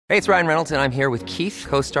Hey, it's Ryan Reynolds, and I'm here with Keith,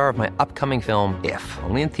 co-star of my upcoming film, If,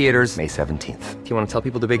 only in theaters May 17th. Do you want to tell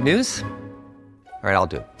people the big news? All right, I'll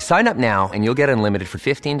do it. Sign up now and you'll get unlimited for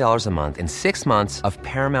 $15 a month and 6 months of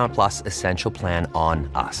Paramount Plus Essential Plan on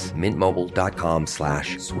us.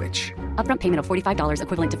 MintMobile.com/switch. Upfront payment of $45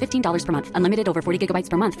 equivalent to $15 per month. Unlimited over 40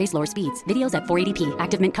 gigabytes per month. Face lower speeds. Videos at 480p.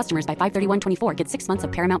 Active Mint customers by 531.24 get 6 months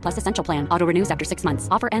of Paramount Plus Essential Plan. Auto renews after 6 months.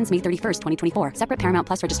 Offer ends May 31st, 2024. Separate Paramount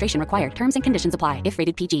Plus registration required. Terms and conditions apply if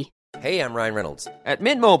rated PG. Hey, I'm Ryan Reynolds. At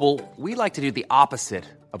Mint Mobile, we like to do the opposite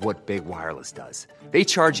of what Big Wireless does. They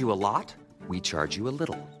charge you a lot. We charge you a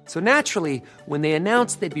little. So naturally, when they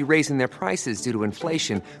announced they'd be raising their prices due to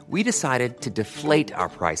inflation, we decided to deflate our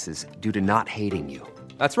prices due to not hating you.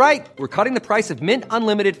 That's right. We're cutting the price of Mint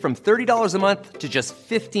Unlimited from $30 a month to just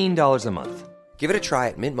 $15 a month. Give it a try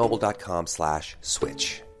at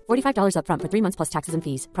mintmobile.com/switch. $45 upfront for 3 months plus taxes and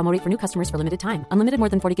fees. Promo rate for new customers for limited time. Unlimited more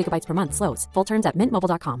than 40 gigabytes per month. Slows full terms at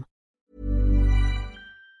mintmobile.com.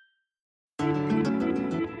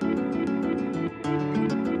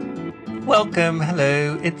 Welcome,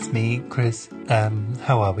 hello, it's me, Chris.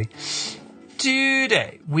 How are we?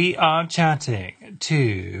 Today we are chatting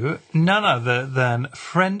to none other than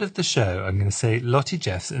friend of the show, I'm going to say Lottie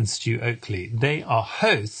Jeffs and Stu Oakley. They are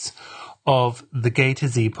hosts of the Gay to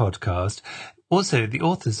Z podcast, also the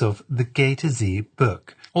authors of the Gay to Z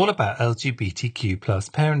book, all about LGBTQ plus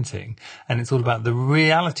parenting. And it's all about the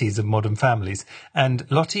realities of modern families. And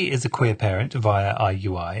Lottie is a queer parent via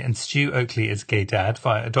IUI and Stu Oakley is a gay dad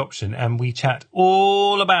via adoption. And we chat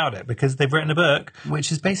all about it because they've written a book, which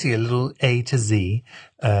is basically a little A to Z,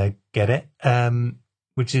 get it?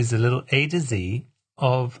 Which is a little A to Z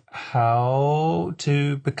of how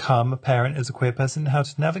to become a parent as a queer person, how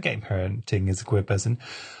to navigate parenting as a queer person.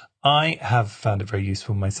 I have found it very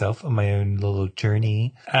useful myself on my own little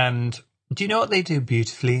journey. And do you know what they do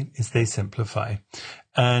beautifully is they simplify.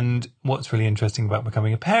 And what's really interesting about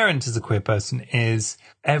becoming a parent as a queer person is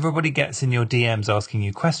everybody gets in your DMs asking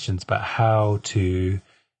you questions about how to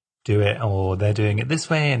do it, or they're doing it this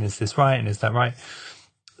way, and is this right, and is that right?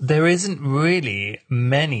 There isn't really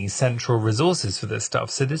many central resources for this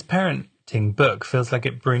stuff. So this parenting book feels like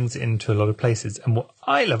it brings it into a lot of places. And what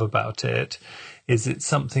I love about it is it's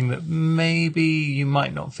something that maybe you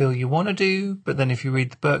might not feel you want to do, but then if you read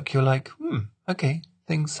the book, you're like, okay,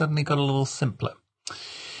 things suddenly got a little simpler.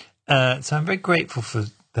 So I'm very grateful to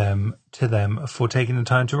them for taking the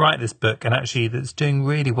time to write this book, and actually that's doing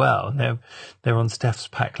really well. They're on Steph's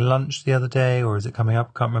packed lunch the other day, or is it coming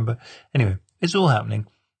up? I can't remember. Anyway, it's all happening.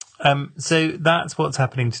 So that's what's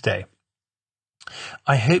happening today.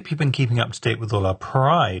 I hope you've been keeping up to date with all our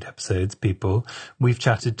Pride episodes, people. We've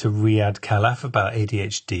chatted to Riyadh Khalaf about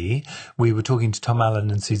ADHD. We were talking to Tom Allen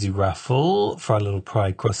and Susie Raffle for our little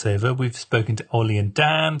Pride crossover. We've spoken to Ollie and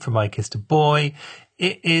Dan from I Kissed a Boy.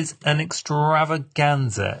 It is an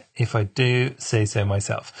extravaganza, if I do say so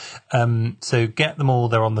myself. So get them all.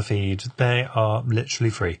 They're on the feed. They are literally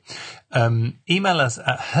free. Email us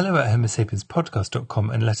at hello@homosapienspodcast.com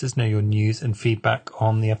and let us know your news and feedback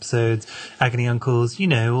on the episodes. Agony Uncles, you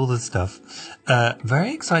know, all the stuff.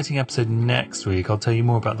 Very exciting episode next week. I'll tell you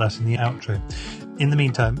more about that in the outro. In the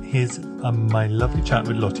meantime, here's my lovely chat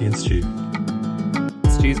with Lottie and Stu.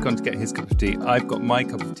 Stu's gone to get his cup of tea. I've got my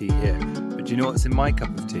cup of tea here. But do you know what's in my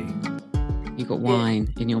cup of tea? You got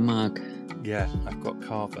wine in your mug. Yeah, I've got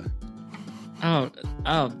Carver. Oh,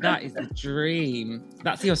 that is the dream.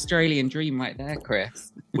 That's the Australian dream right there,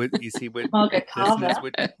 Chris. We're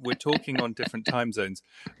talking on different time zones.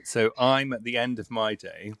 So I'm at the end of my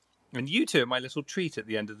day, and you two are my little treat at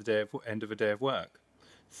the end of a day of work.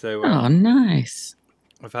 So nice.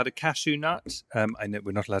 I've had a cashew nut. I know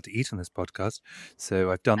we're not allowed to eat on this podcast, so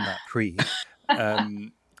I've done that pre.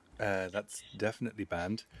 That's definitely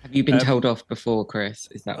banned. Have you been told off before, Chris?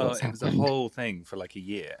 Is that what's happened? It was a whole thing for like a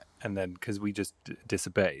year, and then because we just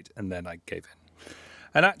disobeyed, and then I gave in.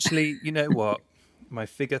 And actually, you know what? My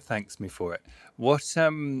figure thanks me for it. What?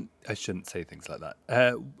 I shouldn't say things like that.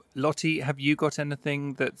 Lottie, have you got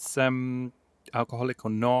anything that's alcoholic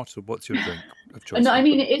or not, or what's your drink of choice? No, I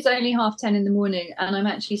mean, it is only 10:30 in the morning, and I'm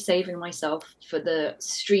actually saving myself for the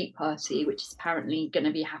street party, which is apparently going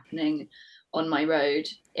to be happening on my road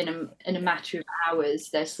in a matter of hours.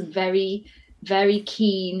 There's some very, very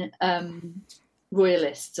keen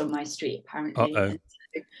royalists on my street, apparently. So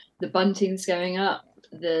the bunting's going up.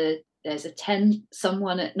 There's a tent.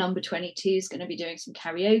 Someone at number 22 is going to be doing some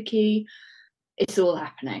karaoke. It's all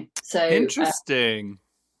happening. So interesting.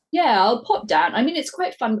 Yeah, I'll pop down. I mean, it's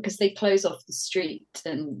quite fun because they close off the street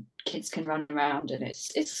and kids can run around, and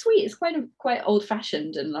it's sweet. It's quite old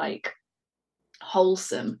fashioned and like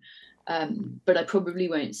wholesome. But I probably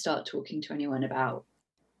won't start talking to anyone about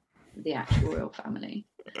the actual royal family.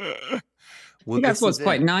 Well, That's this what's is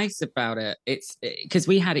quite it. nice about it. It's because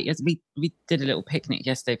we had it. Yes, we did a little picnic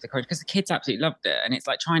yesterday for the coronation because the kids absolutely loved it, and it's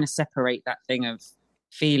like trying to separate that thing of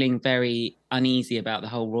feeling very uneasy about the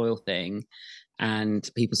whole royal thing and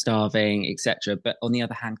people starving, etc. But on the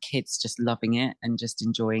other hand, kids just loving it and just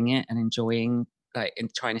enjoying it and enjoying like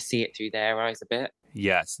and trying to see it through their eyes a bit.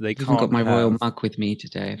 Yes, they I've even got can't my royal have mug with me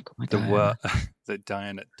today. I've got my the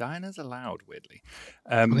Diana. that Diana's allowed, weirdly.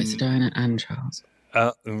 Oh, it's Diana and Charles.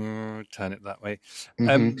 Turn it that way.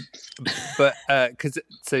 Mhm. But because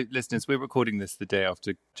so listeners, we're recording this the day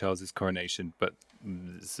after Charles's coronation, but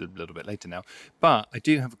it's a little bit later now. But I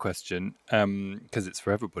do have a question because it's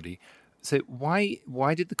for everybody. So why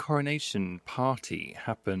did the coronation party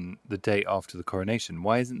happen the day after the coronation?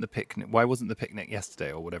 Why wasn't the picnic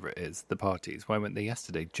yesterday or whatever it is, the parties? Why weren't they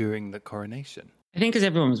yesterday during the coronation? I think because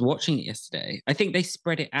everyone was watching it yesterday. I think they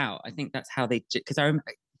spread it out. I think that's how they because I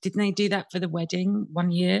remember, didn't they do that for the wedding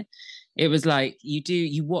one year? It was like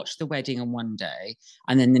you watch the wedding on one day,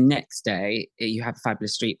 and then the next day you have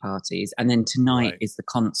fabulous street parties, and then tonight Right. is the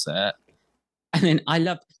concert. And then I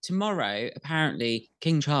love tomorrow. Apparently,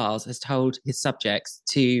 King Charles has told his subjects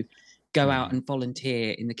to go out and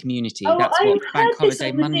volunteer in the community. Oh, That's I what heard Bank this Holiday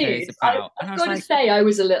on the Monday is news. about. And I've I was got to like, say, I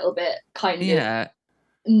was a little bit kind of yeah,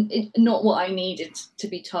 not what I needed to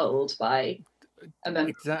be told by a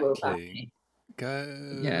member of the royal Exactly. family.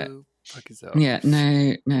 Go Yeah. fuck yourself. yeah,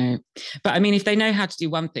 no. But I mean, if they know how to do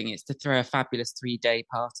one thing, it's to throw a fabulous 3-day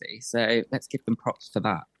party. So let's give them props for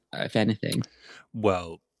that, if anything.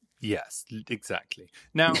 Well, yes, exactly.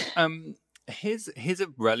 Now, here's a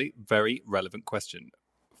really very relevant question.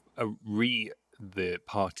 The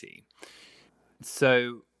party.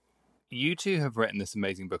 So, you two have written this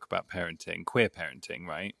amazing book about parenting, queer parenting,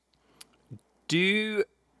 right?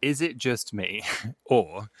 Is it just me,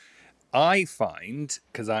 or I find,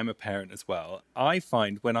 because I'm a parent as well, I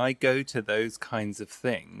find when I go to those kinds of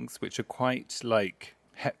things, which are quite like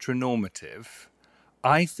heteronormative,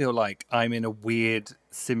 I feel like I'm in a weird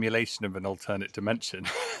simulation of an alternate dimension.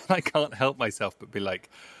 I can't help myself but be like,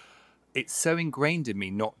 it's so ingrained in me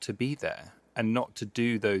not to be there and not to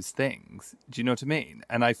do those things. Do you know what I mean?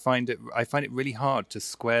 And I find it really hard to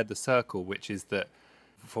square the circle, which is that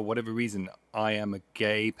for whatever reason, I am a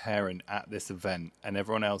gay parent at this event and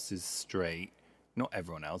everyone else is straight. Not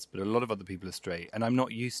everyone else, but a lot of other people are straight. And I'm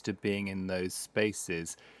not used to being in those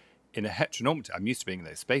spaces in a heteronormative. I'm used to being in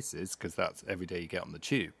those spaces because that's every day you get on the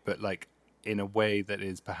tube, but like in a way that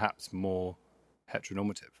is perhaps more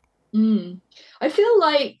heteronormative. I feel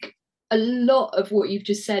like a lot of what you've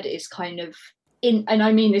just said is kind of and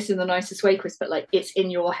I mean this in the nicest way, Chris, but like it's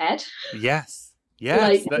in your head. Yes.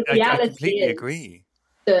 Like, I reality completely is agree.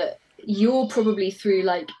 that you're probably through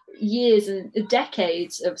like years and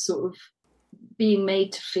decades of sort of being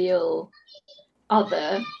made to feel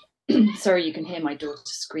other. Sorry, you can hear my daughter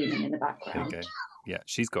screaming in the background. Okay. Yeah,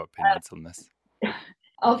 she's got opinions on this.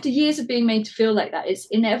 After years of being made to feel like that, it's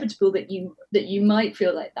inevitable that you might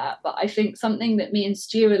feel like that. But I think something that me and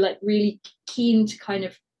Stu are like really keen to kind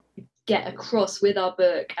of get across with our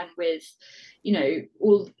book and with, you know,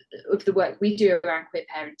 all of the work we do around queer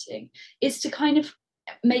parenting is to kind of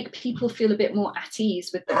make people feel a bit more at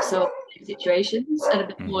ease with themselves in situations and a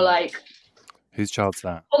bit more like whose child's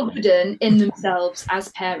that? Confident in themselves as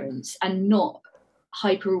parents and not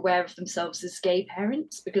hyper aware of themselves as gay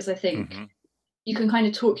parents, because I think you can kind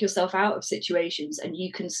of talk yourself out of situations and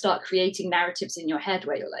you can start creating narratives in your head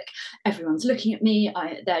where you're like, everyone's looking at me,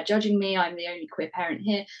 they're judging me, I'm the only queer parent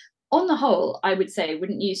here. On the whole, I would say,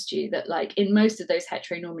 wouldn't you, Stu, that like in most of those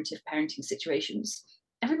heteronormative parenting situations,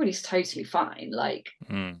 everybody's totally fine. Like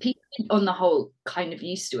people on the whole kind of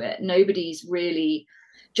used to it. Nobody's really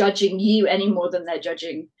judging you any more than they're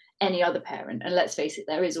judging any other parent. And let's face it,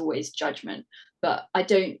 there is always judgment. But I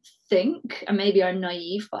don't think, and maybe I'm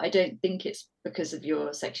naive, but I don't think it's because of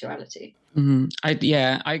your sexuality.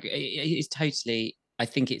 It's totally, I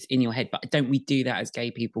think it's in your head, but don't we do that as gay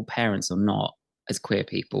people, parents or not? As queer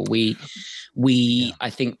people, we I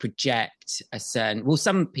think project a certain, well,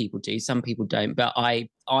 some people do, some people don't, but I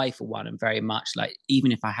for one am very much like,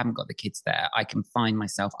 even if I haven't got the kids there, I can find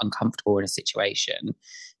myself uncomfortable in a situation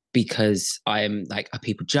because I'm like, are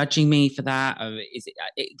people judging me for that? Or is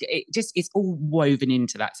it just, it's all woven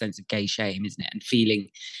into that sense of gay shame, isn't it? And feeling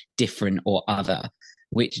different or other,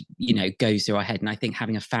 which, you know, goes through our head. And I think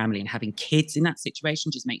having a family and having kids in that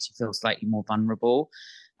situation just makes you feel slightly more vulnerable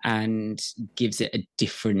and gives it a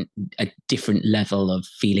different level of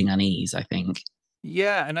feeling unease, I think.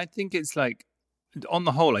 Yeah, and I think it's like, on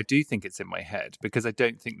the whole, I do think it's in my head because I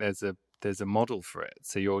don't think there's a model for it.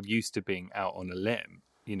 So you're used to being out on a limb,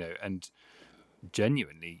 you know, and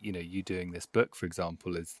genuinely, you know, you doing this book, for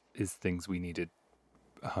example, is things we needed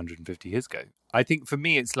 150 years ago. I think for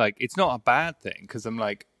me, it's like, it's not a bad thing, because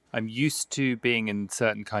I'm used to being in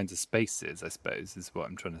certain kinds of spaces, I suppose, is what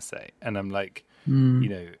I'm trying to say. And I'm like, you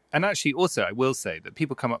know, and actually also I will say that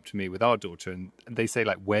people come up to me with our daughter and they say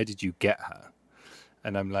like, where did you get her?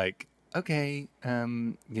 And I'm like, okay,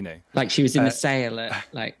 you know, like she was in the sale at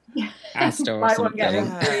like Asda or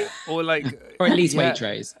something, or like, or at least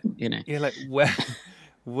Waitrose, you know. yeah, like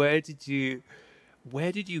where did you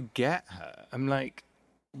get her? I'm like,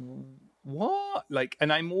 what? Like,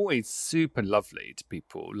 and I'm always super lovely to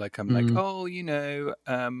people. Like, I'm like, oh, you know,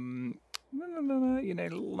 you know,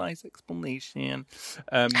 little nice explanation.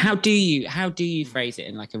 How do you phrase it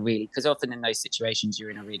in like a really, because often in those situations you're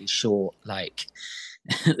in a really short, like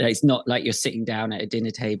it's not like you're sitting down at a dinner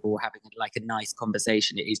table having like a nice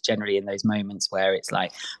conversation. It is generally in those moments where it's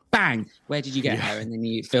like, bang, where did you get her? And then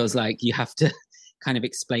it feels like you have to kind of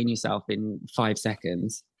explain yourself in 5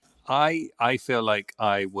 seconds. I feel like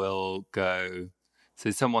I will go. So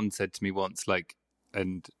someone said to me once, like,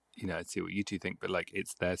 and you know, I see what you two think, but like,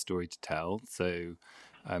 it's their story to tell. So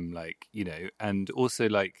I'm like, you know, and also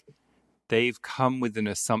like, they've come with an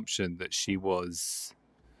assumption that she was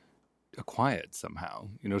acquired somehow.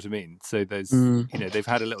 You know what I mean? So there's, you know, they've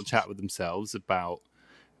had a little chat with themselves about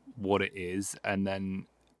what it is, and then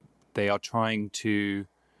they are trying to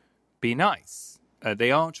be nice.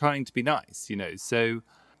 They are trying to be nice, you know. So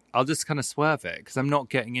I'll just kind of swerve it, because I'm not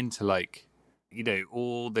getting into like, you know,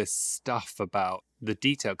 all this stuff about the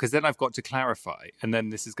detail, because then I've got to clarify, and then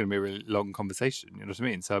this is going to be a really long conversation. You know what I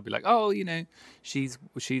mean? So I'll be like, oh, you know, she's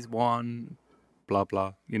one, blah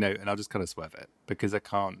blah, you know, and I'll just kind of swerve it, because I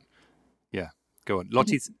can't. Yeah, go on.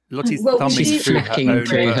 Lottie's thumbing through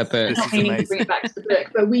her book. This is amazing. Bring it back to the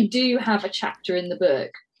book, but we do have a chapter in the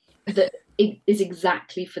book that is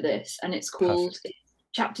exactly for this, and it's called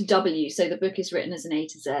Chapter W. So the book is written as an A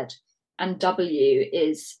to Z, and W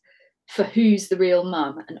is for who's the real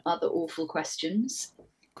mum and other awful questions. Cool.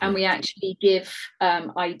 And we actually give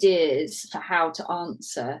ideas for how to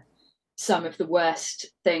answer some of the worst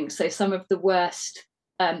things. So some of the worst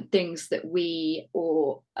things that we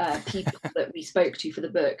or people that we spoke to for the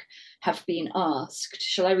book have been asked.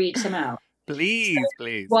 Shall I read some out? Please.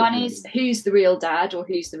 One is, who's the real dad or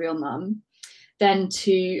who's the real mum? Then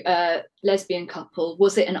to lesbian couple,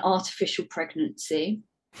 was it an artificial pregnancy?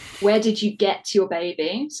 Where did you get your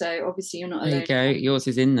baby? So obviously you're not alone. There you go, yours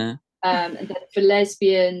is in there. And then for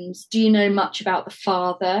lesbians, do you know much about the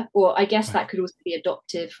father? Or I guess that could also be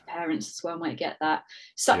adoptive parents as well, might get that.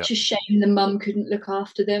 Such a shame the mum couldn't look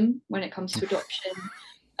after them when it comes to adoption.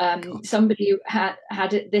 Somebody had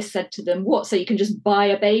this said to them, what, so you can just buy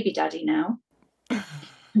a baby daddy now?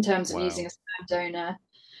 In terms of using a sperm donor.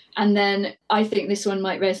 And then I think this one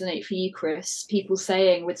might resonate for you, Chris. People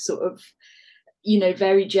saying with sort of, you know,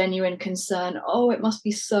 very genuine concern, oh, it must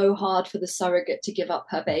be so hard for the surrogate to give up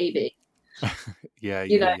her baby.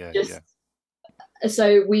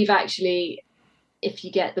 So we've actually, if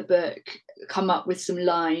you get the book, come up with some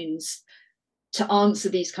lines to answer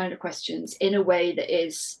these kind of questions in a way that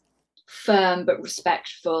is firm but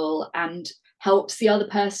respectful and helps the other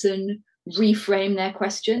person reframe their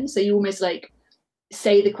question. So you almost like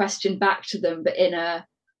say the question back to them, but in a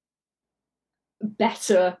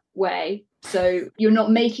better way. So you're not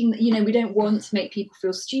making, you know, we don't want to make people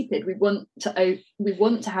feel stupid. We want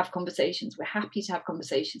to have conversations. We're happy to have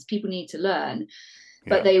conversations. People need to learn,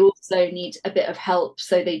 but they also need a bit of help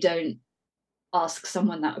so they don't ask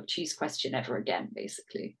someone that obtuse question ever again,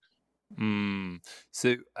 basically.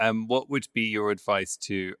 So what would be your advice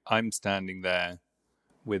to, I'm standing there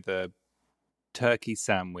with a turkey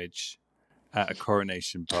sandwich at a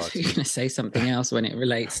coronation party. You're going to say something else when it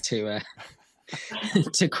relates to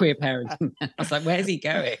to queer parenting. I was like, where's he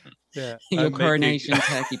going? Yeah, your coronation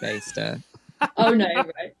turkey baster. Oh no,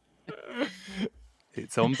 right.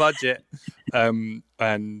 It's on budget. And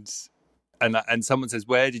someone says,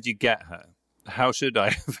 where did you get her? How should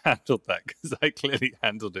I have handled that? Because I clearly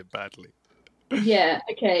handled it badly. Yeah,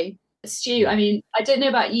 okay. Stu, I mean, I don't know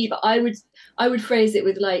about you, but I would phrase it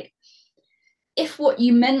with like, if what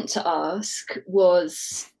you meant to ask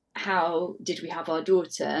was, how did we have our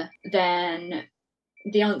daughter, then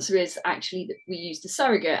the answer is actually that we used a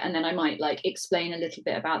surrogate, and then I might like explain a little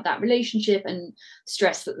bit about that relationship and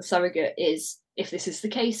stress that the surrogate is, if this is the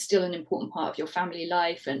case, still an important part of your family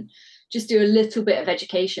life, and just do a little bit of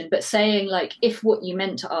education. But saying like, if what you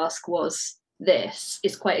meant to ask was this,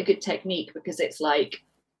 is quite a good technique, because it's like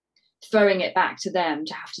throwing it back to them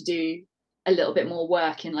to have to do a little bit more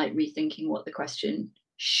work in like rethinking what the question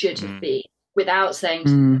should have been. without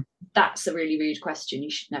saying that's a really rude question,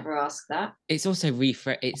 you should never ask that. It's also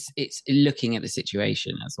it's looking at the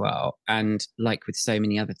situation as well, and like with so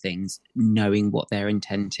many other things, knowing what their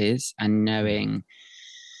intent is and knowing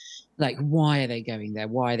like, why are they going there?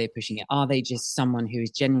 Why are they pushing it? Are they just someone who is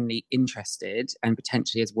genuinely interested and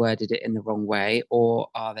potentially has worded it in the wrong way? Or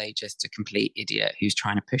are they just a complete idiot who's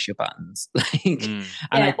trying to push your buttons? And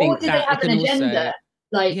I think or do they have an agenda?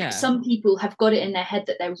 Some people have got it in their head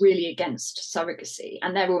that they're really against surrogacy,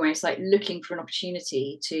 and they're almost like looking for an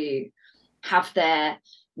opportunity to have their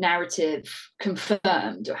narrative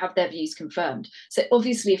confirmed or have their views confirmed. So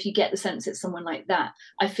obviously, if you get the sense it's someone like that,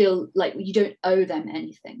 I feel like you don't owe them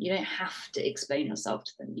anything. You don't have to explain yourself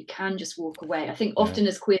to them. You can just walk away. I think often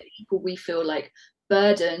as queer people, we feel like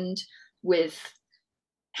burdened with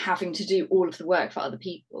having to do all of the work for other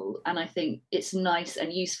people, and I think it's nice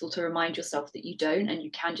and useful to remind yourself that you don't, and you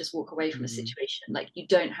can just walk away from a situation. Like, you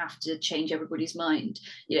don't have to change everybody's mind,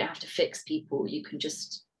 you don't have to fix people, you can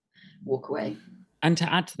just walk away. And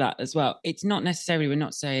to add to that as well, it's not necessarily, we're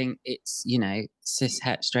not saying it's, cis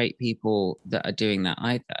het straight people that are doing that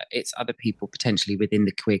either. It's other people potentially within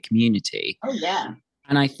the queer community. Oh yeah.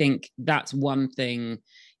 And I think that's one thing,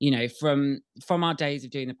 from our days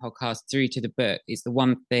of doing the podcast through to the book, is the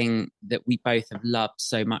one thing that we both have loved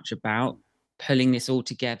so much about pulling this all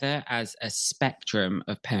together as a spectrum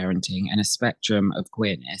of parenting and a spectrum of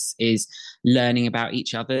queerness, is learning about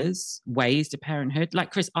each other's ways to parenthood.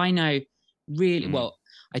 Like, Chris, I know really well,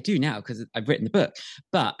 I do now because I've written the book,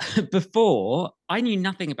 but before I knew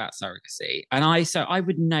nothing about surrogacy, and I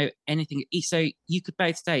would know anything. So you could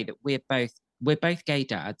both say that we're both gay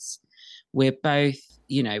dads, we're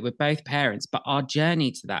both parents, but our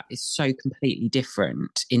journey to that is so completely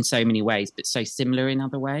different in so many ways, but so similar in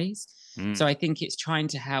other ways. So I think it's trying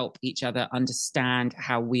to help each other understand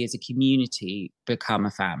how we as a community become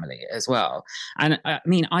a family as well. And I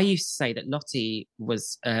mean, I used to say that Lottie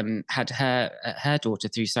was had her daughter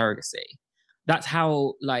through surrogacy. That's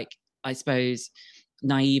how, like, I suppose,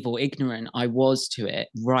 naive or ignorant I was to it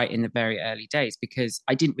right in the very early days, because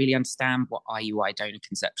I didn't really understand what IUI donor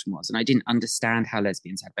conception was, and I didn't understand how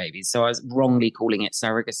lesbians had babies. So I was wrongly calling it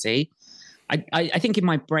surrogacy. I think in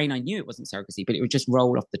my brain I knew it wasn't surrogacy, but it would just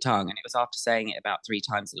roll off the tongue. And it was after saying it about 3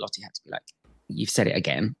 times that Lottie had to be like, "You've said it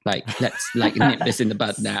again. Like, let's nip this in the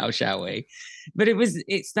bud now, shall we?" But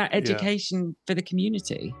it's that education for the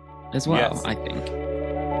community as well, I think.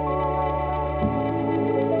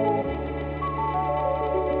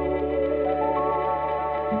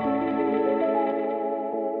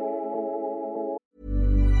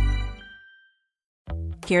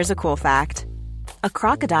 Here's a cool fact. A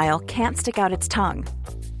crocodile can't stick out its tongue.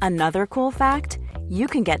 Another cool fact, you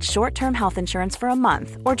can get short-term health insurance for a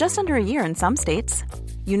month or just under a year in some states.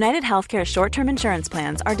 United Healthcare short-term insurance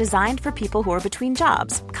plans are designed for people who are between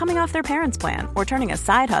jobs, coming off their parents' plan, or turning a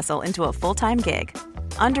side hustle into a full-time gig.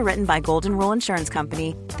 Underwritten by Golden Rule Insurance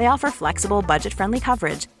Company, they offer flexible, budget-friendly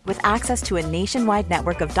coverage with access to a nationwide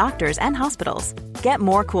network of doctors and hospitals. Get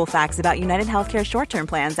more cool facts about United Healthcare short-term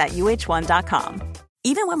plans at uh1.com.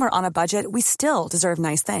 Even when we're on a budget, we still deserve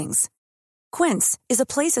nice things. Quince is a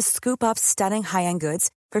place to scoop up stunning high-end goods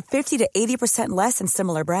for 50 to 80% less than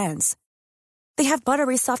similar brands. They have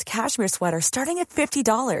buttery soft cashmere sweaters starting at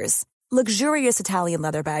 $50, luxurious Italian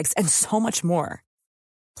leather bags, and so much more.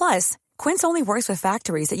 Plus, Quince only works with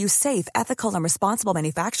factories that use safe, ethical, and responsible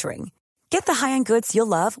manufacturing. Get the high-end goods you'll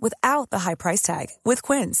love without the high price tag with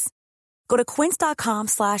Quince. Go to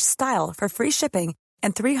quince.com/style for free shipping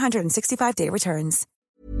and 365-day returns.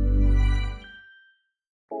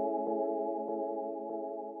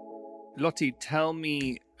 Lottie, tell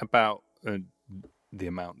me about the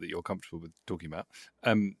amount that you're comfortable with talking about.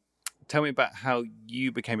 Tell me about how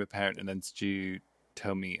you became a parent, and then Stu,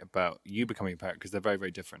 tell me about you becoming a parent, because they're very,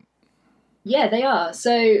 very different. Yeah, they are.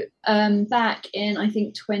 So back in, I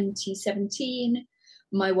think, 2017,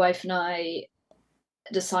 my wife and I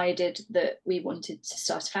decided that we wanted to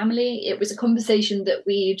start a family. It was a conversation that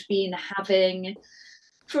we'd been having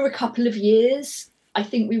for a couple of years. I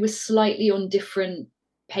think we were slightly on different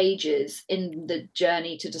pages in the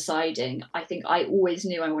journey to deciding. I think I always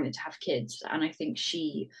knew I wanted to have kids, and I think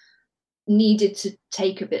she needed to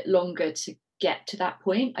take a bit longer to get to that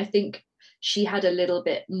point. I think she had a little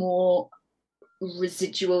bit more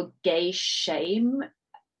residual gay shame,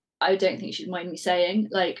 I don't think she'd mind me saying,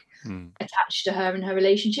 attached to her and her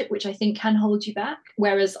relationship, which I think can hold you back.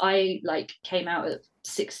 Whereas I came out at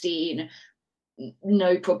 16,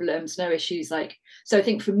 no problems, no issues. So I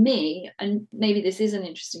think for me, and maybe this is an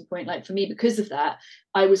interesting point, for me, because of that,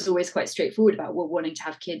 I was always quite straightforward about wanting to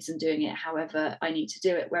have kids and doing it however I need to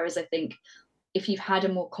do it. Whereas I think if you've had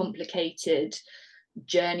a more complicated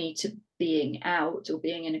journey to being out or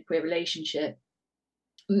being in a queer relationship,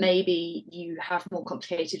 maybe you have more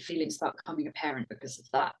complicated feelings about becoming a parent because of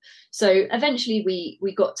that. So eventually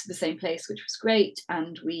we got to the same place, which was great,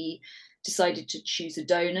 and we decided to choose a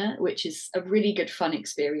donor, which is a really good fun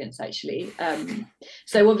experience actually.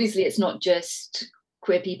 So obviously it's not just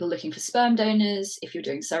queer people looking for sperm donors. If you're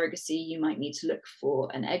doing surrogacy, you might need to look for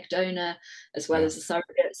an egg donor as well as a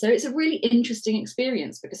surrogate. So it's a really interesting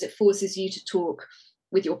experience because it forces you to talk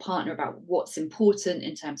with your partner about what's important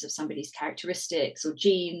in terms of somebody's characteristics or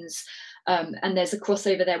genes. And there's a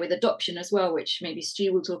crossover there with adoption as well, which maybe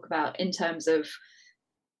Stu will talk about, in terms of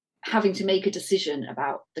having to make a decision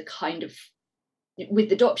about the kind of,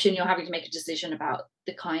 with adoption, you're having to make a decision about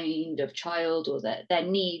the kind of child or their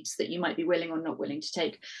needs that you might be willing or not willing to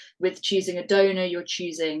take. With choosing a donor, you're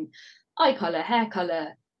choosing eye colour, hair colour.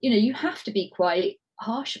 You have to be quite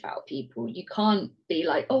harsh about people. You can't be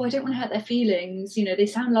like, oh, I don't want to hurt their feelings, they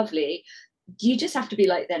sound lovely. You just have to be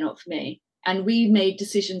like, they're not for me. And we made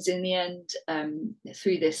decisions in the end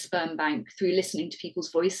through this sperm bank, through listening to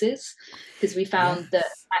people's voices, because we found that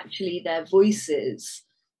actually their voices,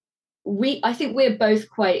 I think we're both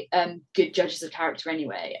quite good judges of character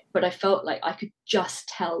anyway, but I felt like I could just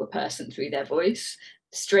tell the person through their voice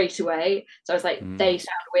straight away. So I was like, they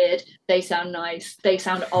sound weird, they sound nice, they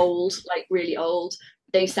sound old, like really old,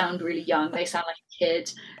 they sound really young, they sound like a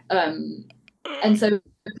kid. And so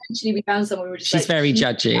eventually we found someone who was just she's very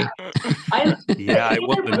judgy. I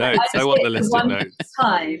want the notes. I want the list of notes.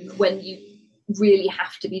 Time when you really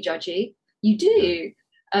have to be judgy, you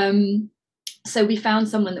do. So we found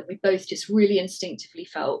someone that we both just really instinctively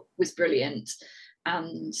felt was brilliant,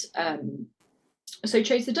 and so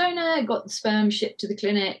chose the donor, got the sperm shipped to the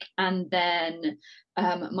clinic, and then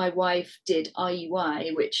my wife did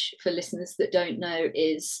IUI, which, for listeners that don't know,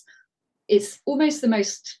 it's almost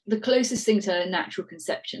the closest thing to natural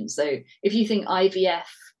conception. So if you think IVF,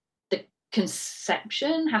 the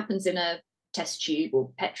conception happens in a test tube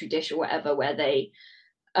or petri dish or whatever, where they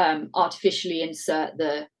artificially insert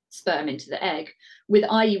the sperm into the egg. With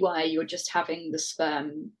IUI, you're just having the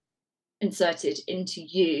sperm inserted into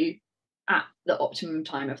you at the optimum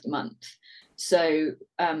time of the month. So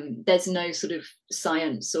there's no sort of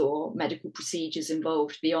science or medical procedures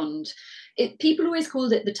involved beyond it. People always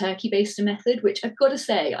called it the turkey baster method, which I've got to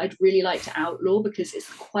say I'd really like to outlaw, because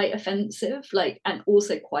it's quite offensive, and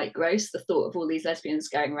also quite gross, the thought of all these lesbians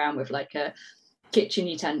going around with like a kitchen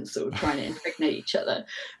utensil trying to impregnate each other.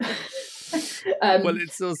 Well,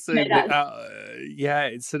 it's also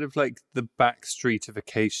it's sort of like the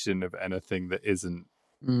backstreetification of anything that isn't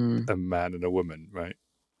a man and a woman, right?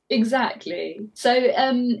 Exactly. So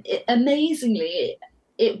amazingly,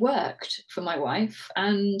 it worked for my wife,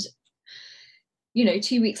 and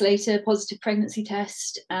 2 weeks later, positive pregnancy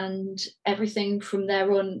test, and everything from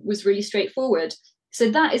there on was really straightforward. So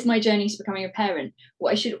that is my journey to becoming a parent.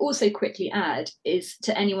 What I should also quickly add is,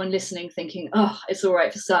 to anyone listening thinking, oh, it's all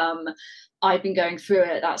right for some, I've been going through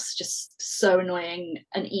it, that's just so annoying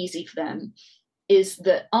and easy for them, is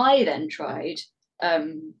that I then tried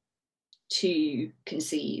to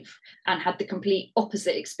conceive and had the complete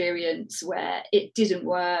opposite experience, where it didn't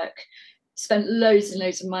work, spent loads and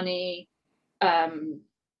loads of money,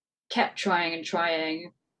 kept trying and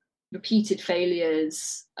trying, repeated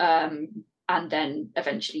failures, and then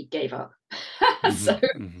eventually gave up. So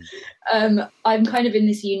I'm kind of in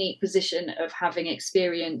this unique position of having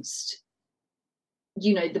experienced,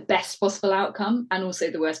 the best possible outcome and also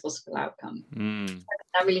the worst possible outcome.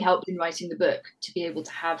 That really helped in writing the book, to be able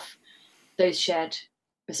to have those shared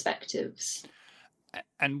perspectives.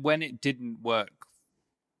 And when it didn't work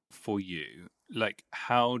for you,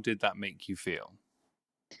 how did that make you feel?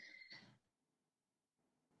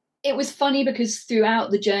 It was funny, because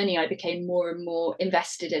throughout the journey I became more and more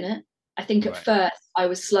invested in it. I think at first I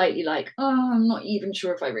was slightly like, oh, I'm not even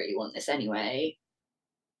sure if I really want this anyway.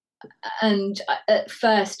 And at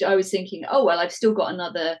first I was thinking, oh, well, I've still got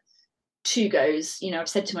another 2 goes. I've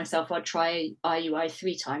said to myself I'd try IUI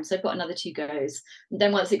 3 times, so I've got another 2 goes. And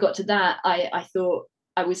then once it got to that, I thought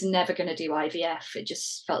I was never going to do IVF. It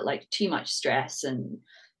just felt like too much stress and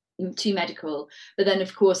too medical. But then,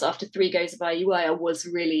 of course, after 3 goes of IUI, I was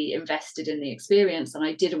really invested in the experience and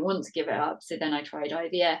I didn't want to give it up. So then I tried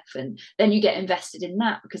IVF, and then you get invested in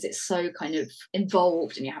that because it's so kind of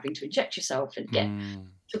involved, and you're having to inject yourself and get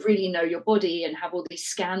to really know your body and have all these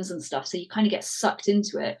scans and stuff. So you kind of get sucked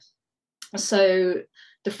into it. So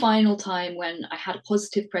the final time, when I had a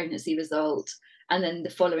positive pregnancy result, and then the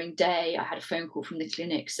following day I had a phone call from the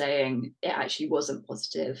clinic saying it actually wasn't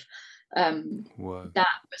positive, that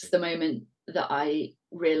was the moment that I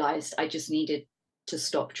realized I just needed to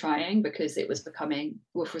stop trying, because it was becoming,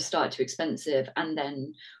 well, for a start, too expensive, and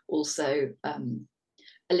then also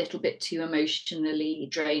a little bit too emotionally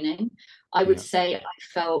draining. I would say I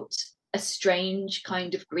felt a strange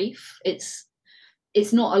kind of grief. It's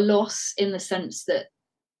not a loss in the sense that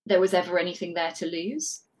there was ever anything there to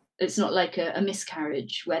lose. It's not like a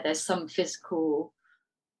miscarriage where there's some physical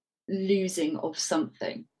losing of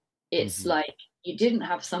something. It's like you didn't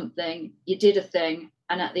have something, you did a thing,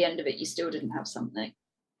 and at the end of it, you still didn't have something.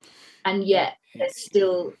 And yet there's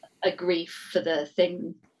still a grief for the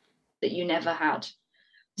thing that you never had.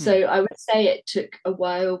 So I would say it took a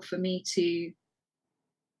while for me to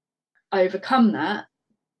overcome that,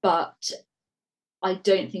 but I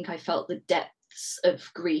don't think I felt the depths of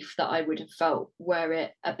grief that I would have felt were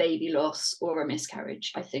it a baby loss or a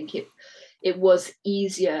miscarriage. I think it was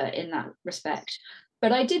easier in that respect.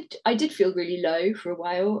 But I did feel really low for a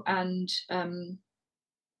while, and then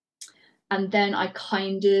I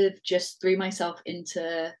kind of just threw myself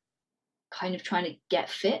into kind of trying to get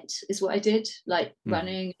fit, is what I did, like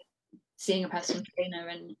running, seeing a personal trainer,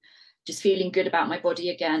 and just feeling good about my body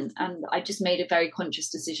again. And I just made a very conscious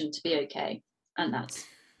decision to be okay. And that's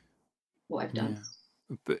what I've done.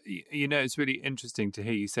 Yeah. But, you know, it's really interesting to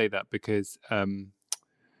hear you say that, because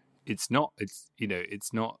it's not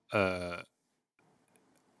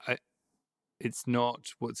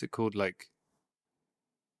what's it called, like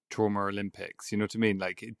trauma Olympics, you know what I mean?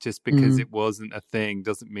 Like, just because it wasn't a thing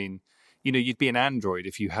doesn't mean, you know, you'd be an android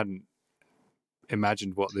if you hadn't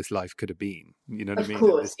imagined what this life could have been, you know what I mean?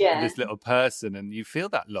 Course, this little person, and you feel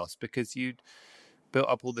that loss because you'd built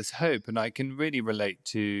up all this hope. And I can really relate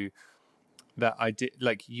to that idea.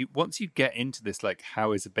 Like, you, once you get into this, like,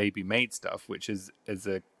 how is a baby made stuff, which is, as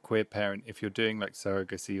a queer parent, if you're doing like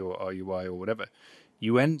surrogacy or RUI or whatever,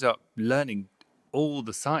 you end up learning all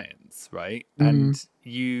the science, right? And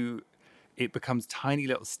it becomes tiny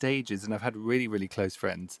little stages. And I've had really, really close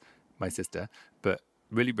friends, my sister, but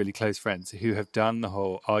really, really close friends who have done the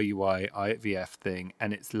whole RUI, IVF thing.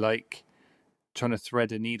 And it's like trying to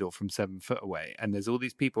thread a needle from 7 foot away. And there's all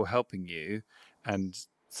these people helping you, and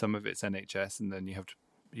some of it's NHS, and then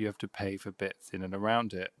you have to pay for bits in and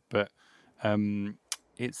around it. But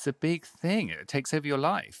it's a big thing. It takes over your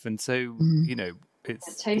life. And so, you know,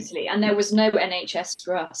 it's... Totally. And there was no NHS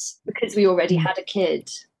for us because we already had a kid.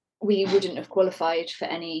 We wouldn't have qualified for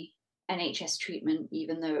any NHS treatment,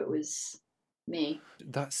 even though it was me.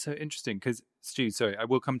 That's so interesting, because Stu, sorry, I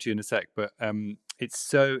will come to you in a sec, but it's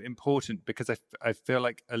so important, because I feel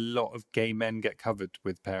like a lot of gay men get covered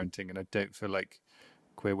with parenting, and I don't feel like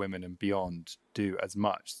queer women and beyond do as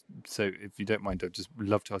much. So if you don't mind, I'd just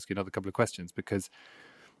love to ask you another couple of questions, because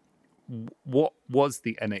what was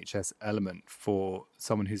the NHS element for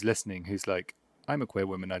someone who's listening who's like, I'm a queer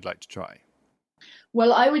woman, I'd like to try?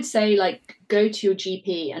 Well, I would say, like, go to your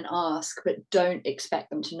GP and ask, but don't expect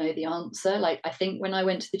them to know the answer. Like, I think when I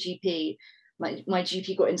went to the GP, my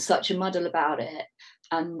GP got in such a muddle about it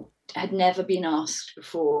and had never been asked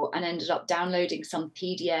before, and ended up downloading some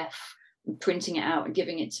PDF, printing it out and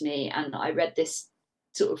giving it to me. And I read this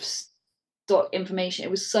sort of stock information.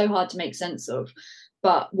 It was so hard to make sense of.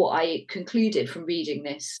 But what I concluded from reading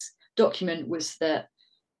this document was that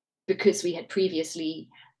because we had previously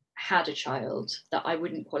had a child, that I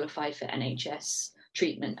wouldn't qualify for NHS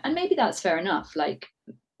treatment. And maybe that's fair enough. Like,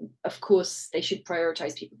 of course, they should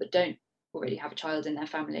prioritise people that don't already have a child in their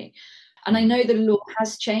family. And I know the law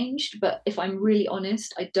has changed, but if I'm really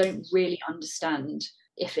honest, I don't really understand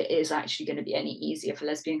if it is actually going to be any easier for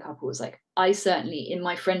lesbian couples. Like, I certainly, in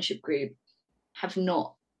my friendship group, have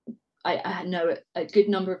not, I know a good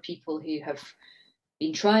number of people who have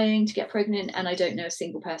been trying to get pregnant, and I don't know a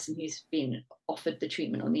single person who's been offered the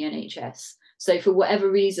treatment on the NHS. So for whatever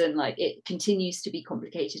reason, like, it continues to be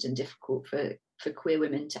complicated and difficult for queer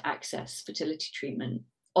women to access fertility treatment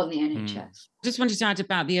on the NHS. Just wanted to add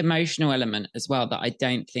about the emotional element as well, that I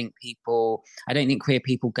don't think queer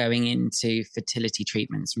people going into fertility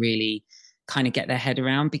treatments really kind of get their head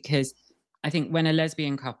around, because I think when a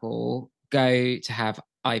lesbian couple go to have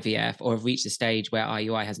IVF or have reached a stage where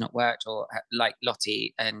IUI has not worked, or like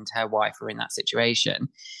Lottie and her wife are in that situation,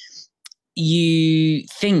 you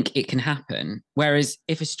think it can happen. Whereas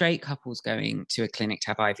if a straight couple's going to a clinic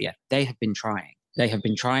to have IVF, they have been trying. They have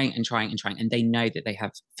been trying and trying and trying, and they know that they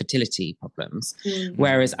have fertility problems.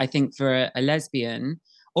 Whereas I think for a lesbian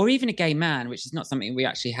or even a gay man, which is not something we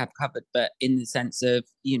actually have covered, but in the sense of,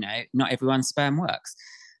 you know, not everyone's sperm works.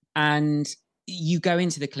 And you go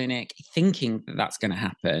into the clinic thinking that that's going to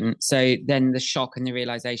happen. So then the shock and the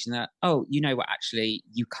realization that, oh, you know what, actually,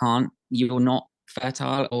 you're not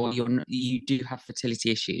fertile or you do have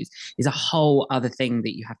fertility issues is a whole other thing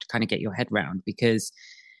that you have to kind of get your head around, because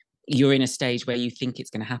you're in a stage where you think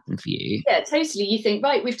it's going to happen for you. Yeah, totally. You think,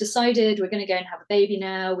 right, we've decided we're going to go and have a baby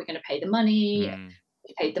now. We're going to pay the money.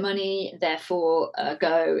 We paid the money, therefore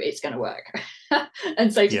go, it's going to work.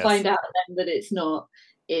 And so to find out then that it's not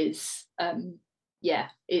is,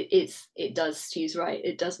 it does, Stu's right,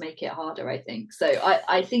 it does make it harder, I think. So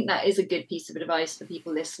I think that is a good piece of advice for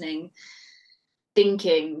people listening,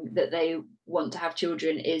 thinking that they want to have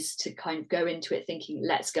children, is to kind of go into it thinking,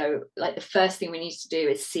 let's go, like the first thing we need to do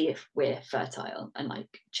is see if we're fertile and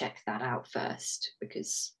like check that out first,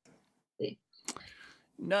 because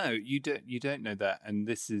no, you don't know that. And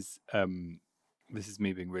this is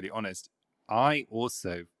me being really honest. I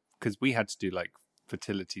also, because we had to do like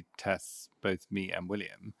fertility tests, both me and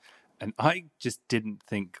William, and I just didn't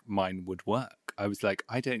think mine would work. I was like,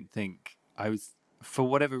 for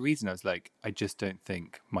whatever reason, I was like, I just don't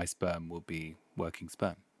think my sperm will be working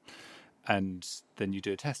sperm. And then you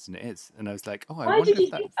do a test and it is. And I was like, why did you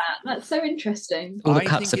think that? That's so interesting. All the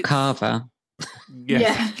cups of Carver.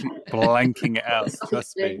 Yeah. Blanking it out,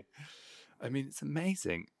 trust me. I mean, it's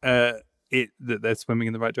amazing that they're swimming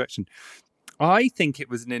in the right direction. I think it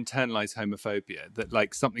was an internalized homophobia, that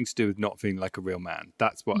like something to do with not feeling like a real man.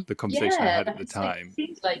 That's what the conversation I had at the time.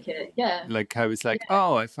 Seems like it, yeah. Like I was like,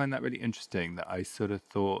 oh, I find that really interesting, that I sort of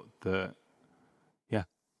thought that,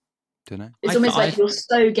 don't know. It's almost like you're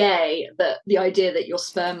so gay that the idea that your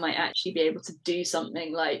sperm might actually be able to do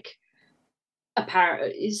something like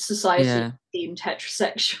society deemed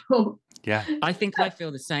heterosexual. Yeah, I think I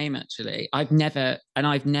feel the same, actually. I've never,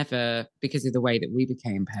 because of the way that we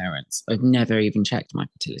became parents, I've never even checked my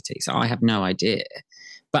fertility. So I have no idea.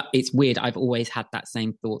 But it's weird. I've always had that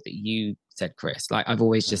same thought that you said, Chris. Like, I've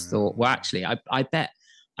always just thought, well, actually, I bet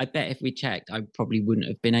if we checked, I probably wouldn't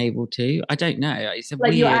have been able to. I don't know. It's a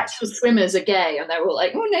like weird... your actual swimmers are gay and they're all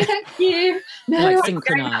like, oh, no, thank you. No, like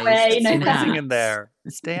synchronized. No, nothing in there.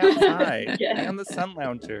 Stay outside. Stay on the sun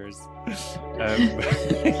loungers.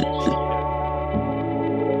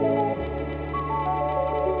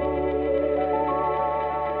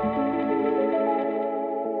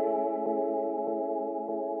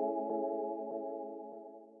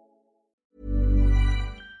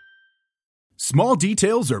 Small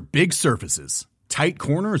details are big surfaces. Tight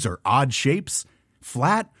corners are odd shapes.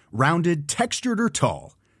 Flat, rounded, textured, or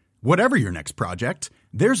tall. Whatever your next project,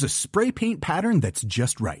 there's a spray paint pattern that's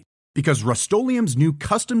just right. Because Rust-Oleum's new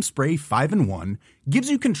Custom Spray 5-in-1 gives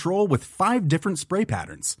you control with 5 different spray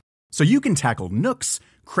patterns. So you can tackle nooks,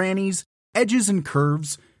 crannies, edges, and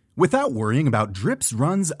curves without worrying about drips,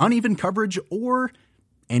 runs, uneven coverage, or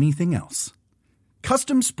anything else.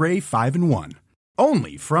 Custom Spray 5-in-1.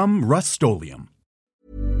 Only from Rust-Oleum.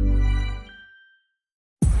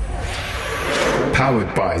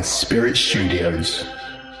 Powered by Spirit Studios.